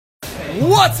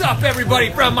What's up, everybody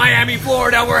from Miami,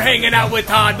 Florida? We're hanging out with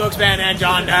Todd Booksman and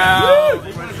John Dow.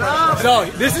 So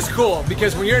this is cool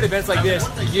because when you're at events like this,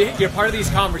 you're part of these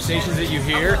conversations that you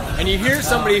hear, and you hear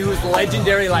somebody who's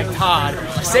legendary like Todd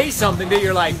say something that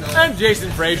you're like, I'm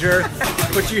Jason Frazier,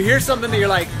 but you hear something that you're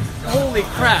like, holy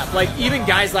crap. Like even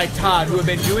guys like Todd who have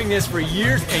been doing this for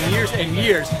years and years and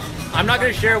years, I'm not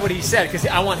going to share what he said because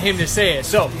I want him to say it.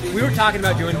 So we were talking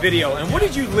about doing video, and what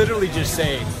did you literally just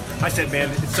say? I said, man,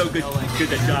 it's so good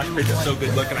that Josh Pitts is so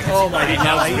good looking. Oh my God,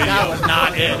 that was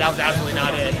not it. That was absolutely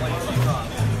not it.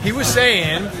 He was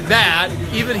saying that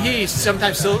even he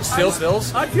sometimes still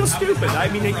feels. I feel stupid.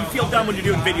 I mean, you feel dumb when you're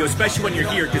doing video, especially when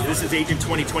you're here, because this is Agent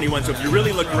 2021. So if you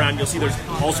really look around, you'll see there's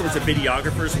all sorts of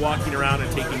videographers walking around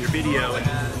and taking your video. And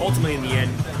ultimately, in the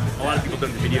end, a lot of people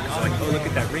don't do video because they're like, oh, look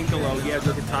at that wrinkle. Oh, yeah,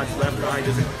 look at Todd's left eye.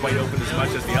 Doesn't quite open as much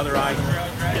as the other eye.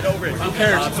 Get over it. Who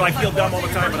cares? So I feel dumb all the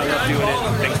time, but I love doing it.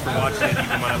 Thanks for watching it,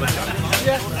 even when I look dumb.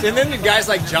 Yeah. And then the guys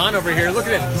like John over here, look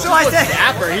at him. So I said,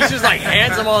 dapper. He's just like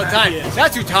handsome all the time.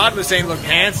 That's who Todd was saying looked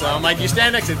handsome. Like you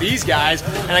stand next to these guys,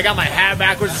 and I got my hat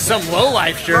backwards with some low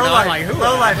life shirt on. I'm like, who?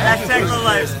 Low life. Hashtag low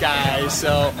life. This guy.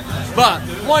 So, but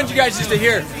wanted you guys just to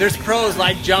hear. There's pros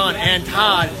like John and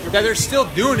Todd that they're still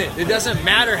doing it. It doesn't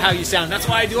matter how you sound. That's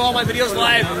why I do all my videos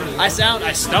live. I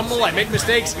stumble, I make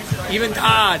mistakes. Even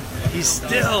Todd, he's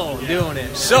still doing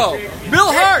it. So,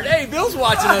 Bill Hart. Hey, Bill's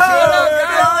watching us.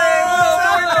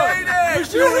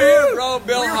 You're here, bro.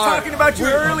 Bill Hart. We were talking about you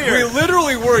earlier. We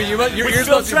literally were. Your ears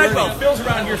must be burning. Bill's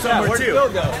around here somewhere, Where'd too.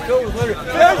 Bill go? Bill was literally.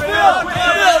 There's Bill!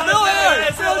 Bill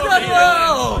Hart!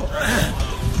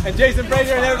 And Jason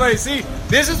Frazier and everybody. See,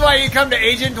 this is why you come to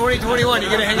Agent 2021. You're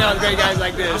going to hang out with great guys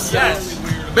like this. Yes.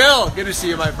 Bill, good to see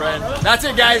you, my friend. That's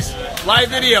it, guys. Live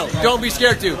video. Don't be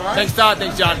scared to. Thanks, Todd.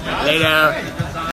 Thanks, John. Later.